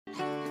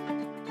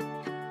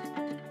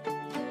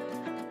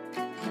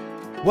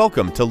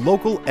Welcome to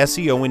Local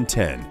SEO in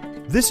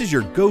 10. This is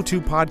your go-to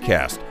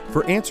podcast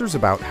for answers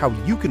about how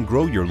you can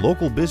grow your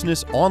local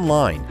business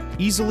online,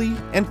 easily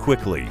and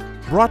quickly.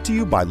 Brought to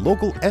you by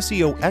local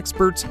SEO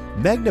experts,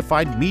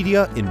 Magnified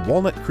Media in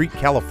Walnut Creek,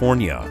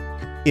 California.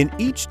 In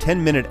each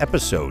 10-minute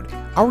episode,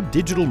 our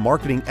digital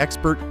marketing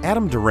expert,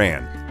 Adam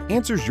Duran,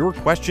 answers your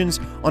questions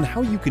on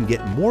how you can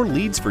get more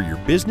leads for your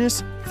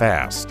business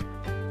fast.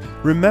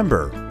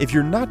 Remember, if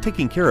you're not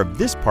taking care of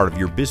this part of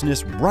your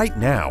business right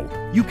now,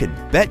 you can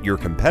bet your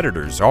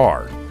competitors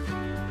are.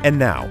 And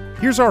now,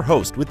 here's our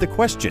host with the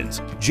questions,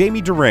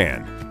 Jamie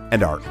Duran,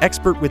 and our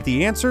expert with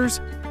the answers,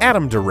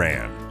 Adam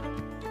Duran.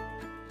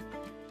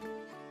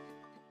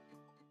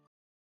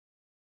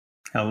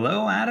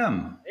 Hello,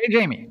 Adam. Hey,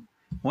 Jamie.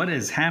 What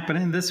is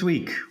happening this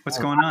week? What's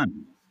going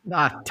on?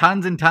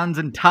 Tons and tons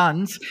and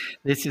tons.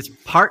 This is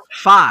part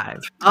 5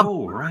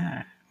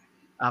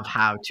 of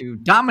how to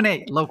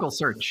dominate local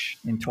search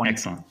in 2020.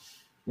 Excellent.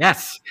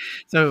 Yes.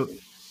 So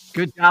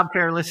good job,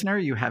 fair listener.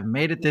 You have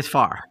made it this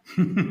far.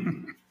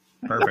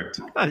 Perfect.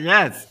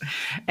 Yes.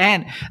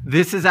 And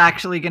this is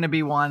actually going to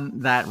be one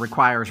that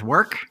requires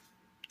work.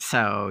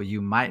 So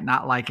you might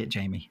not like it,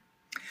 Jamie.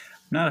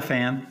 Not a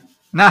fan.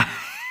 No.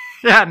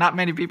 Yeah, not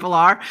many people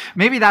are.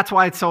 Maybe that's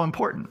why it's so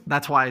important.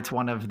 That's why it's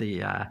one of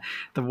the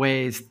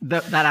ways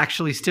that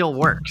actually still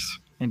works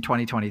in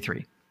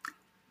 2023.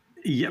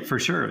 Yeah, for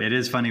sure. It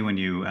is funny when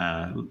you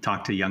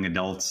talk to young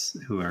adults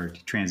who are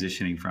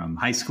transitioning from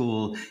high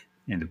school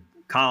into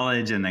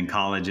college and then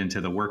college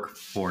into the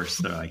workforce.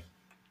 They're like,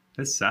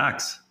 this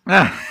sucks.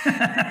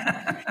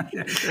 I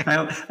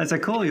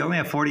said, cool. You only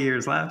have 40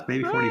 years left,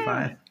 maybe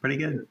 45. Pretty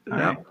good. All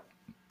right.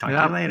 Talk to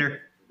you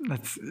later.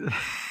 That's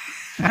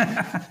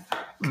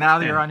now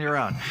that you're on your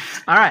own.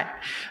 All right.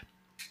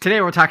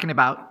 Today we're talking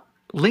about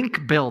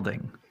link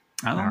building.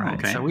 Oh, all right.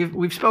 Okay. So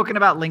we've spoken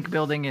about link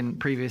building in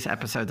previous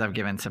episodes. I've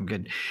given some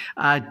good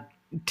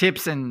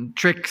tips and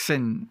tricks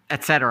and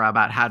etc.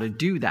 about how to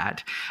do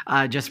that.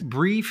 Just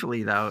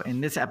briefly, though, in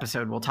this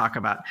episode, we'll talk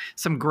about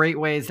some great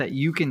ways that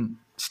you can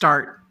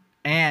start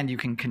and you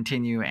can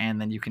continue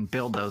and then you can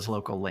build those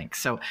local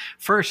links. So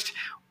first,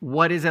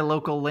 what is a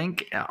local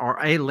link or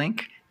a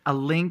link? A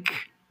link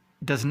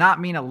does not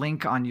mean a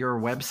link on your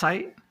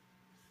website.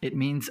 It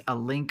means a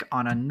link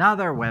on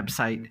another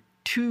website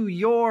to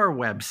your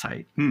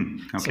website.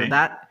 Okay. So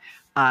that,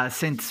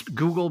 since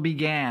Google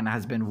began,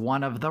 has been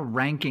one of the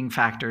ranking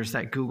factors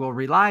that Google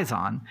relies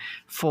on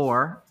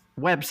for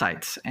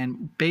websites.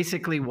 And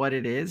basically what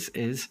it is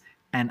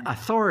an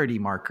authority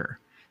marker.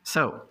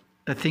 So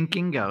the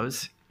thinking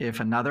goes, if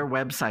another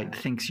website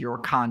thinks your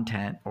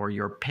content or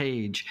your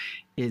page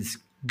is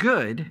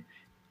good,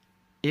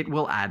 it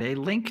will add a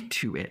link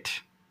to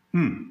it.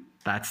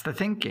 That's the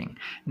thinking.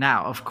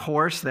 Now, of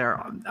course, there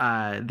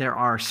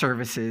are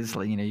services,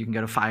 you can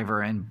go to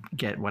Fiverr and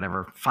get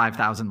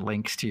 5,000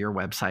 links to your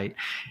website,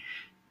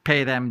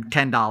 pay them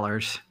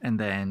 $10, and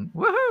then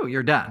woohoo,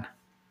 you're done.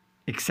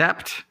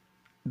 Except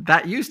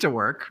that used to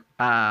work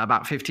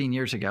about 15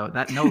 years ago.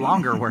 That no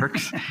longer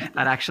works.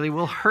 That actually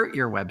will hurt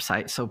your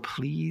website. So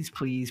please,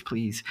 please,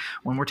 please,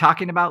 when we're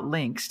talking about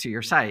links to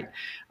your site,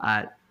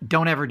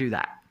 don't ever do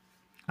that.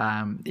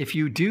 If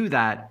you do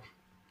that,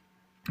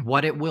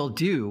 what it will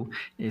do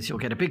is you'll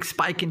get a big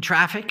spike in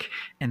traffic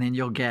and then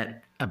you'll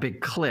get a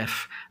big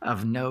cliff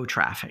of no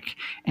traffic.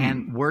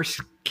 And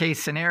worst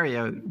case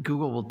scenario,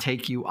 Google will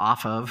take you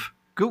off of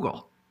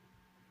Google.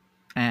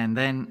 And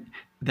then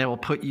they will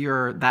put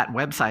that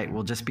website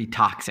will just be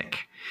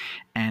toxic.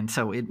 And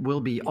so it will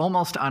be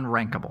almost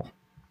unrankable.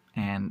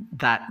 And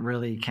that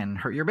really can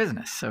hurt your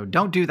business. So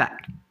don't do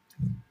that.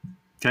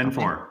 10-4.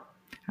 All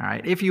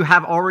right. If you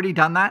have already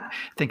done that,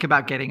 think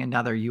about getting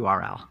another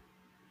URL.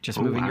 Just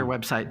moving your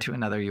website to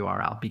another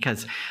URL,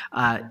 because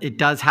it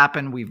does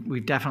happen.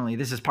 We've definitely,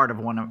 this is part of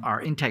one of our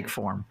intake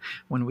form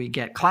when we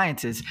get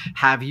clients is,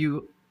 have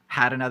you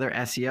had another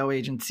SEO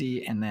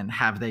agency and then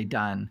have they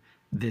done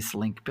this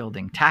link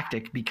building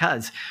tactic?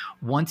 Because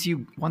once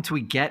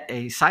we get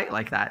a site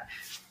like that,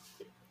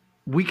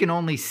 we can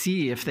only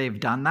see if they've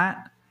done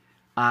that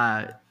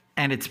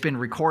and it's been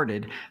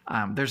recorded.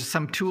 There's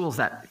some tools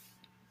that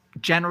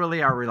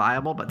generally are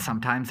reliable, but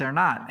sometimes they're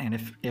not. And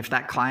if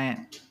that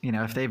client,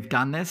 if they've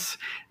done this,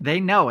 they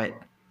know it,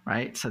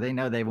 right? So they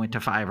know they went to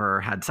Fiverr or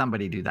had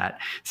somebody do that.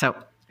 So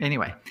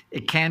anyway,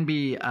 it can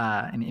be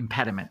an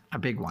impediment, a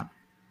big one.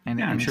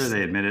 And I'm sure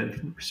they admit it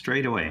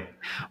straight away.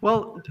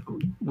 Well,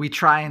 we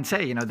try and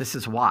say, this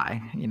is why,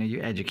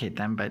 you educate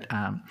them, but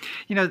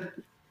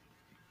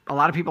a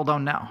lot of people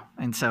don't know.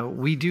 And so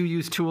we do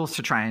use tools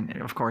to try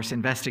and, of course,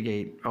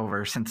 investigate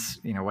over since,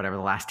 the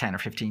last 10 or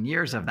 15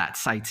 years of that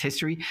site's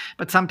history.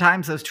 But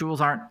sometimes those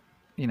tools aren't,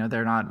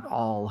 they're not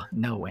all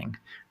knowing,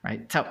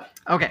 right? So,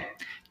 okay,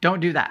 don't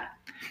do that.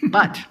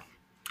 But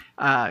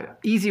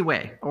easy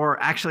way,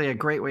 or actually a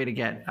great way to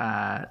get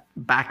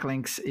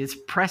backlinks is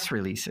press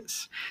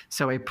releases.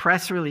 So a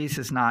press release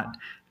is not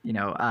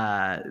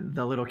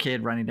the little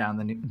kid running down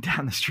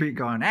the street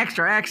going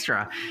extra,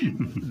 extra.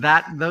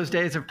 Those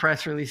days of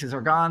press releases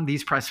are gone.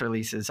 These press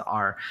releases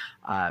are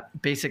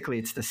basically,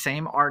 it's the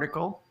same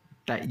article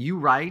that you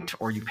write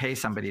or you pay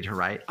somebody to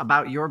write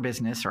about your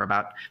business or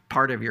about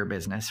part of your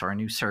business or a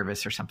new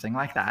service or something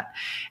like that.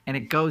 And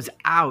it goes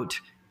out,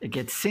 it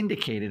gets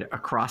syndicated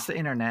across the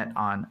internet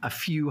on a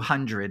few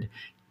hundred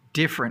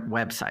different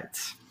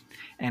websites.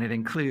 And it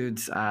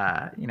includes,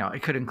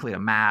 it could include a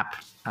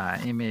map,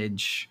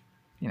 image,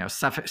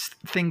 stuff,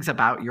 things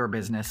about your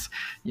business,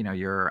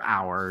 your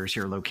hours,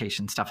 your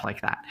location, stuff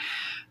like that.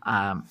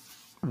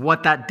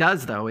 What that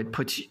does, though, it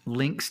puts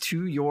links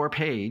to your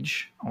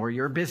page or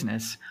your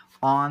business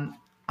on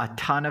a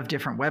ton of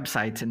different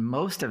websites, and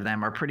most of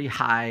them are pretty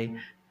high.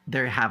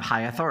 They have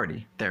high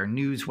authority. They're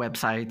news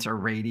websites or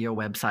radio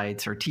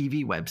websites or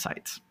TV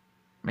websites.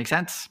 Make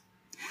sense?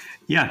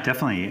 Yeah,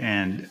 definitely.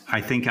 And I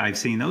think I've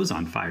seen those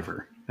on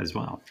Fiverr as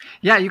well.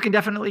 Yeah, you can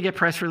definitely get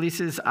press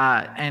releases.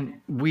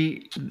 And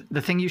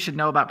the thing you should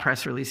know about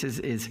press releases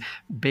is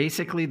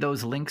basically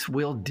those links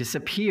will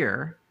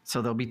disappear.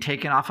 So they'll be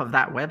taken off of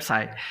that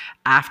website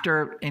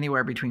after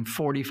anywhere between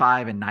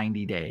 45 and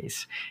 90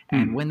 days.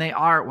 And when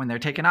they're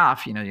taken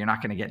off, you're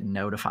not going to get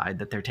notified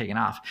that they're taken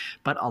off.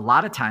 But a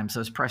lot of times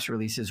those press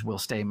releases will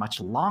stay much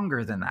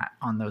longer than that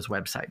on those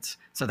websites.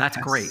 So that's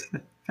great.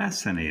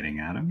 Fascinating,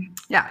 Adam.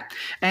 Yeah.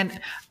 And,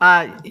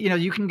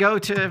 you can go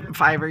to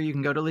Fiverr, you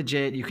can go to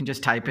Legit, you can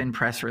just type in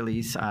press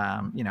release,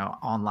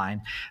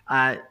 online.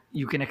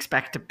 You can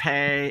expect to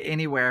pay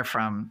anywhere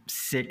from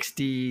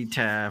 $60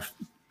 to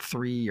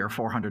 $300 or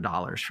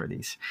 $400 for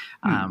these.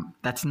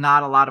 That's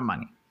not a lot of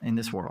money in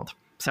this world.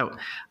 So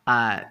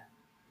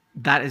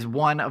that is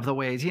one of the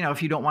ways,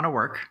 if you don't want to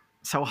work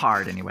so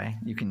hard anyway,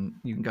 you can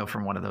go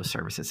from one of those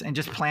services and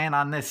just plan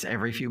on this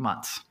every few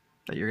months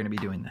that you're going to be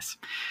doing this.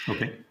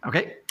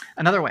 Okay.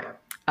 Another way,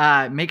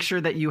 make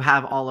sure that you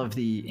have all of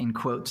the, in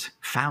quotes,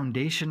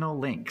 foundational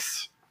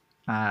links.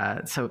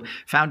 So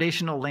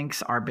foundational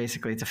links are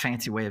basically, it's a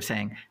fancy way of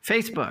saying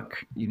Facebook.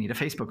 You need a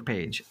Facebook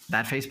page.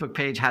 That Facebook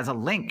page has a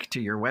link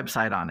to your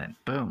website on it.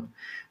 Boom.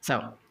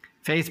 So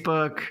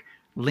Facebook,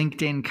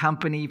 LinkedIn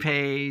company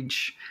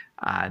page,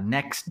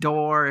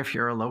 Nextdoor if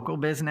you're a local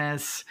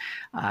business,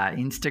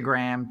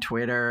 Instagram,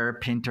 Twitter,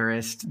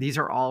 Pinterest. These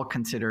are all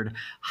considered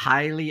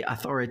highly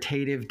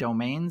authoritative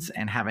domains,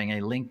 and having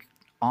a link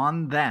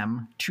on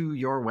them to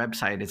your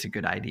website is a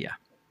good idea.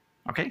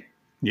 Okay?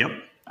 Yep.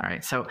 All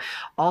right. So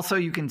also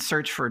you can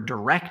search for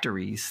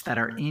directories that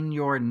are in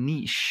your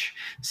niche.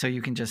 So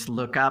you can just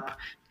look up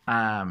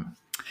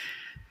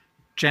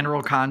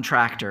general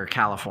contractor,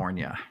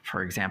 California,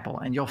 for example,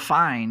 and you'll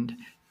find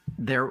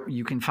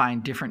you can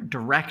find different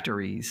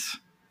directories.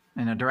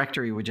 And a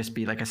directory would just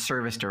be like a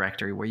service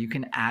directory where you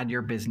can add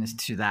your business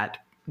to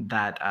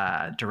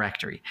that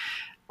directory.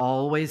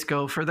 Always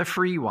go for the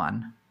free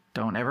one.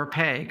 Don't ever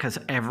pay, because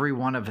every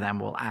one of them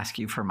will ask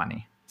you for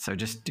money. So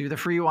just do the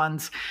free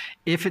ones.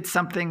 If it's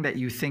something that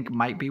you think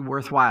might be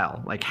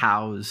worthwhile, like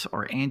Houzz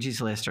or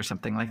Angie's List or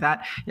something like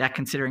that,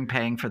 considering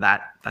paying for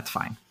that, that's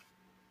fine.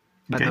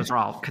 But those are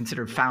all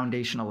considered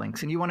foundational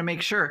links. And you want to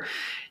make sure,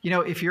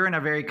 if you're in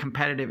a very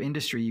competitive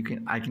industry,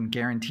 I can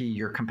guarantee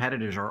your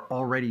competitors are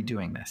already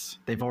doing this.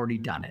 They've already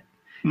done it.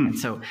 And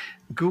so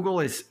Google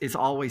is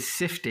always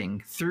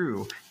sifting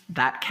through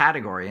that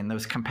category and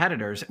those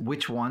competitors,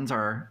 which ones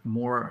are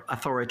more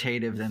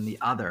authoritative than the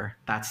other.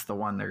 That's the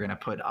one they're going to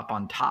put up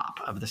on top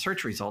of the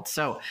search results.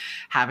 So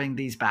having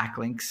these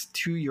backlinks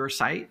to your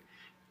site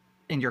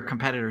and your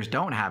competitors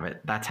don't have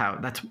it,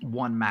 that's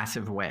one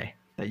massive way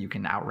that you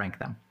can outrank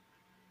them.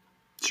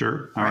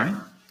 Sure. All right.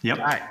 Yep.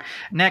 All right.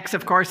 Next,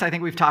 of course, I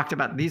think we've talked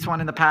about these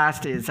one in the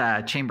past is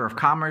Chamber of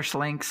Commerce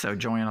links. So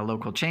join a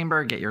local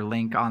chamber, get your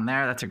link on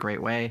there. That's a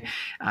great way.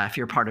 If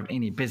you're part of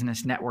any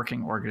business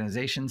networking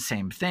organization,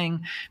 same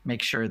thing.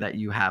 Make sure that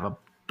you have a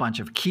bunch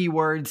of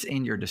keywords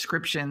in your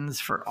descriptions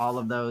for all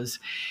of those.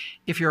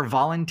 If you're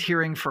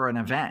volunteering for an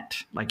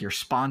event, like you're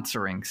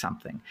sponsoring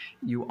something,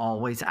 you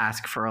always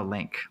ask for a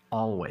link,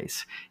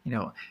 always.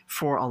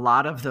 For a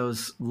lot of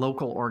those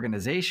local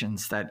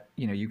organizations that,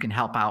 you can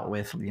help out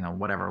with,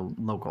 whatever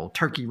local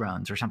turkey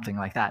runs or something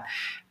like that,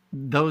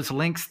 those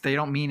links, they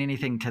don't mean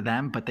anything to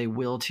them, but they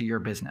will to your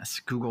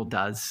business. Google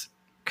does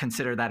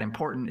consider that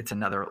important. It's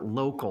another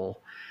local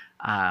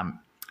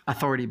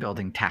authority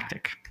building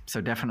tactic. So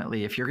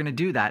definitely, if you're going to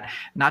do that,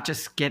 not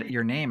just get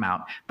your name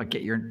out, but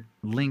get your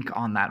link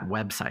on that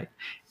website.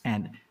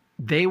 And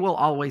they will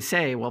always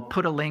say, well,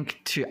 put a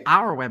link to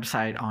our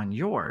website on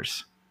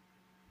yours.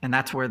 And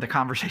that's where the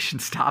conversation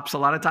stops a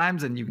lot of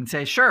times. And you can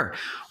say, sure,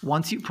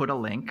 once you put a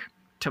link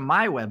to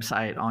my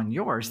website on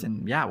yours,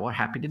 then we're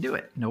happy to do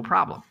it. No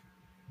problem.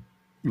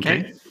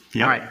 Okay.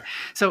 Yep. All right.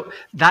 So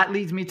that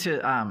leads me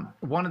to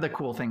one of the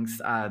cool things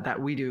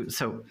that we do,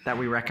 so that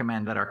we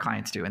recommend that our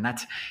clients do. And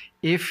that's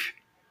if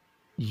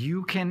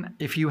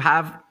you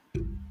have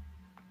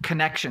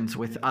connections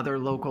with other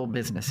local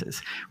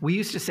businesses. We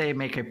used to say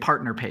make a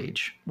partner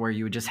page where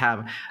you would just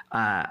have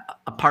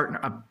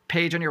a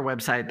page on your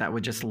website that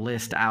would just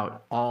list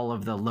out all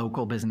of the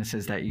local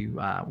businesses that you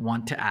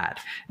want to add.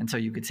 And so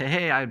you could say,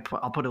 hey,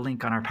 I'll put a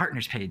link on our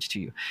partners page to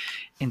you.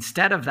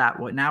 Instead of that,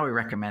 what now we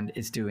recommend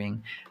is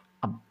doing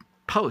a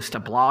post, a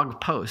blog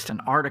post, an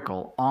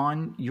article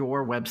on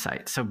your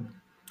website. So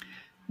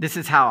this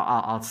is how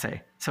I'll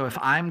say. So if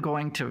I'm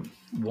going to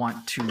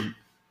want to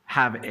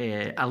have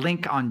a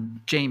link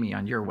on Jamie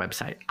on your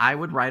website, I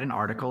would write an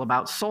article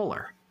about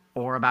solar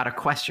or about a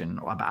question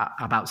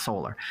about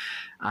solar.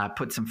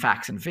 Put some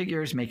facts and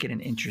figures, make it an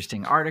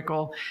interesting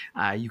article.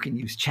 You can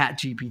use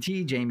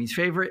ChatGPT, Jamie's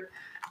favorite,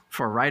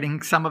 for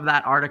writing some of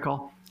that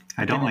article.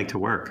 I don't like to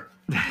work.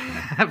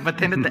 But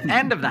then at the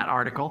end of that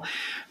article,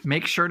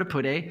 make sure to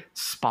put a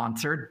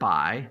sponsored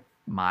by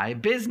my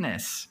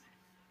business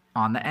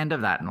on the end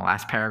of that in the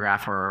last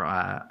paragraph or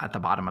at the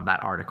bottom of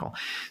that article.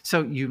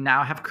 So you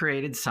now have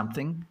created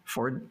something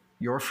for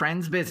your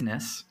friend's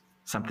business,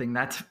 something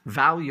that's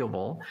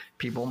valuable.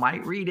 People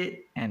might read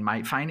it and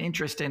might find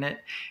interest in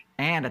it.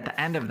 And at the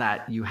end of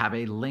that, you have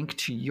a link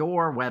to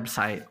your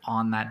website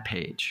on that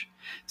page.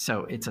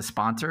 So it's a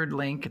sponsored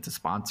link. It's a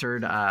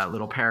sponsored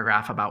little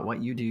paragraph about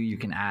what you do. You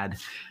can add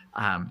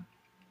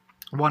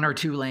 1 or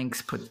 2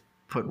 links, put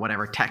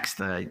whatever text,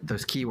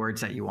 those keywords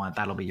that you want.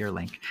 That'll be your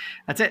link.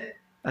 That's it.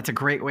 That's a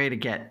great way to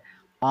get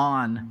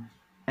on,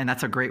 and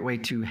that's a great way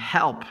to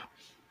help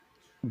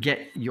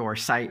get your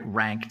site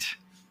ranked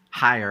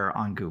higher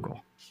on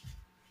Google.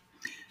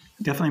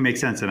 Definitely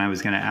makes sense. And I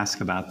was going to ask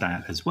about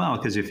that as well,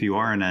 because if you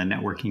are in a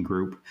networking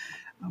group,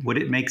 would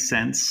it make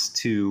sense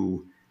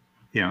to,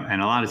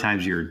 and a lot of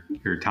times you're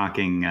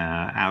talking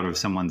out of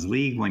someone's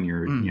league when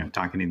you're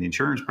talking to the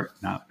insurance.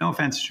 No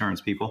offense, insurance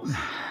people,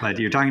 but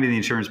you're talking to the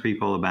insurance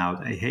people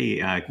about,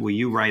 hey, will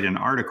you write an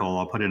article?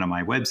 I'll put it on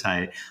my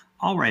website.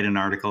 I'll write an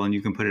article and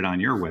you can put it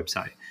on your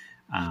website.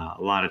 A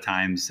lot of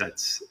times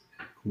that's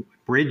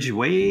bridge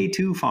way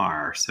too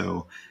far.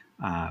 So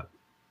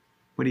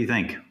what do you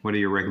think? What are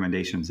your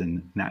recommendations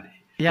in that?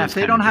 Yeah, if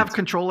they don't have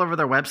control over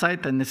their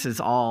website, then this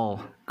is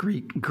all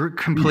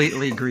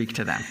completely Greek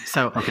to them.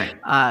 So okay.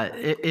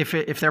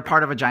 If they're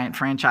part of a giant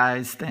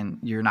franchise, then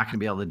you're not going to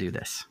be able to do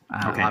this,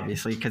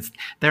 obviously, because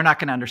they're not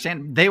going to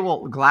understand. They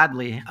will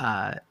gladly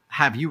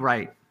have you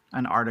write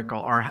an article,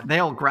 or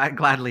they'll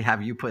gladly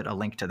have you put a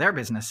link to their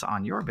business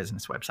on your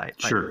business website.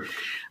 But, sure.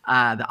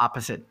 The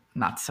opposite,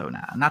 not so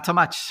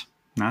much.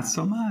 Not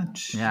so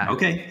much. Yeah.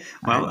 Okay.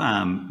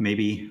 Well,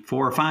 maybe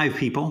 4 or 5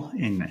 people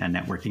in a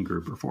networking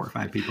group, or 4 or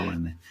 5 people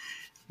in the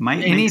might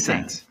make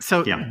sense.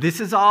 So this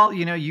is all,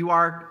 you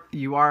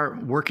are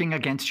working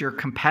against your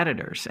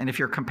competitors. And if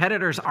your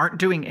competitors aren't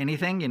doing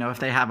anything, if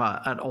they have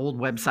an old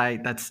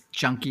website that's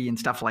junky and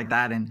stuff like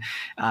that, and,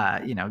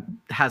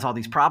 has all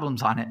these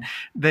problems on it,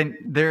 then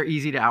they're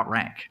easy to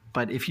outrank.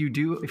 But if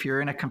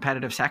you're in a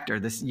competitive sector,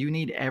 you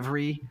need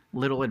every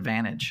little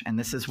advantage. And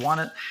this is one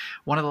of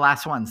the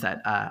last ones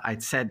that I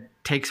said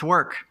takes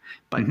work,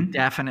 but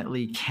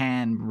definitely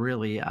can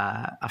really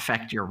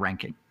affect your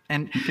ranking.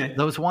 And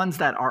those ones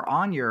that are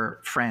on your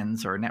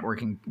friends or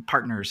networking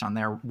partners on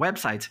their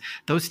websites,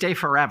 those stay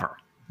forever,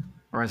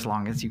 or as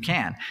long as you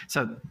can.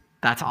 So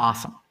that's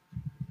awesome.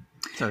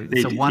 So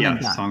one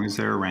and done. As long as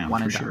they're around,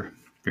 for sure.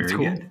 Very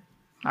cool. good.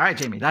 All right,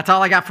 Jamie, that's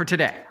all I got for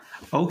today.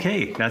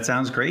 Okay, that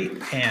sounds great.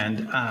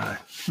 And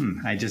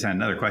I just had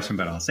another question,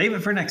 but I'll save it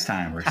for next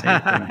time.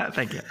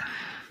 Thank you.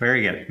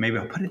 Very good. Maybe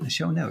I'll put it in the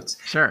show notes.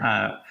 Sure.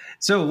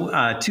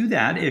 So to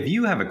that, if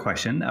you have a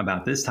question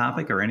about this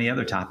topic or any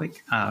other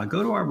topic,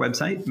 go to our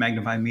website,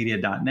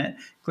 magnifymedia.net,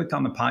 click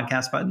on the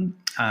podcast button,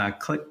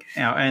 click,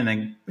 and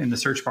then in the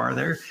search bar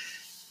there,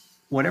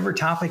 whatever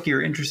topic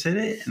you're interested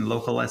in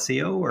local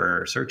SEO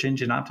or search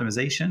engine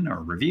optimization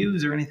or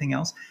reviews or anything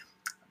else,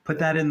 put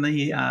that in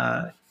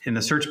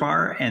the search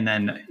bar, and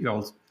then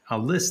a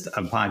list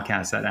of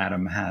podcasts that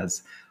Adam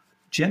has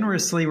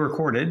generously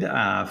recorded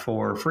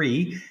for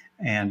free,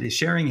 and is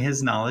sharing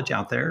his knowledge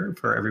out there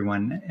for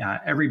everyone,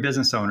 every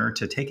business owner,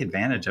 to take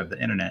advantage of the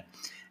internet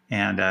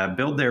and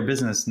build their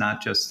business,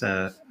 not just,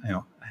 as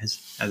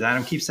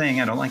Adam keeps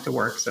saying, I don't like to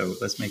work, so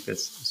let's make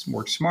this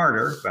work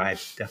smarter, but I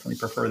definitely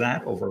prefer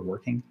that over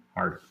working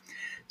harder.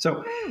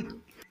 So,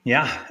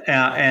 yeah.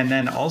 And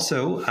then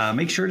also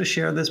make sure to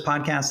share this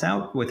podcast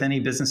out with any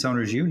business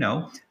owners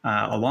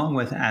along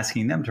with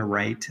asking them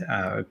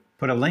to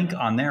put a link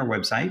on their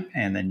website,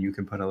 and then you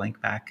can put a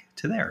link back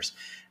to theirs.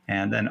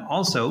 And then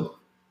also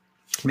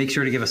make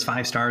sure to give us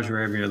 5 stars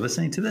wherever you're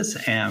listening to this.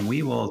 And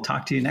we will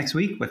talk to you next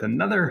week with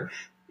another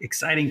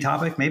exciting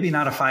topic, maybe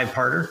not a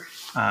 5-parter.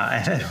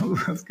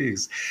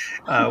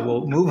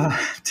 We'll move on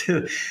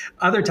to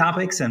other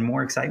topics and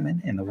more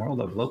excitement in the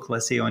world of local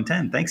SEO in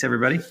 10. Thanks,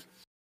 everybody.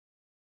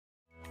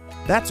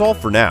 That's all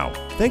for now.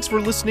 Thanks for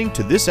listening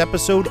to this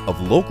episode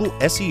of Local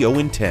SEO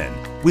in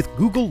 10 with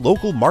Google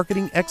local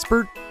marketing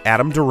expert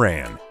Adam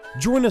Duran.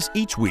 Join us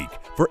each week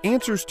for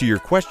answers to your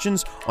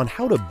questions on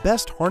how to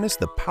best harness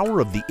the power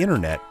of the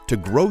internet to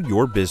grow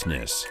your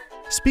business.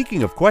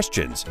 Speaking of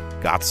questions,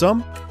 got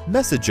some?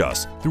 Message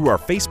us through our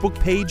Facebook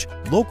page,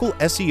 Local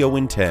SEO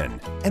in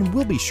 10, and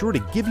we'll be sure to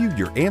give you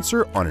your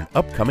answer on an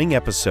upcoming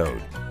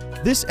episode.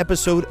 This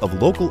episode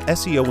of Local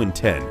SEO in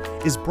 10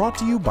 is brought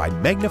to you by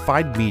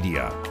Magnified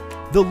Media,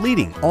 the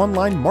leading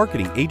online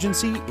marketing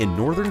agency in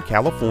Northern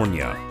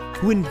California.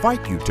 who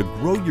invite you to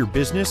grow your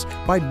business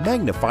by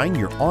magnifying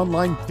your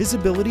online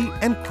visibility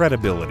and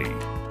credibility.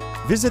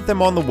 Visit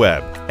them on the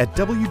web at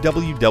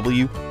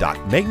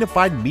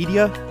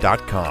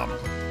www.magnifiedmedia.com.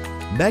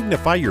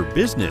 Magnify your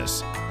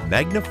business,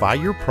 magnify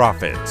your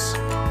profits.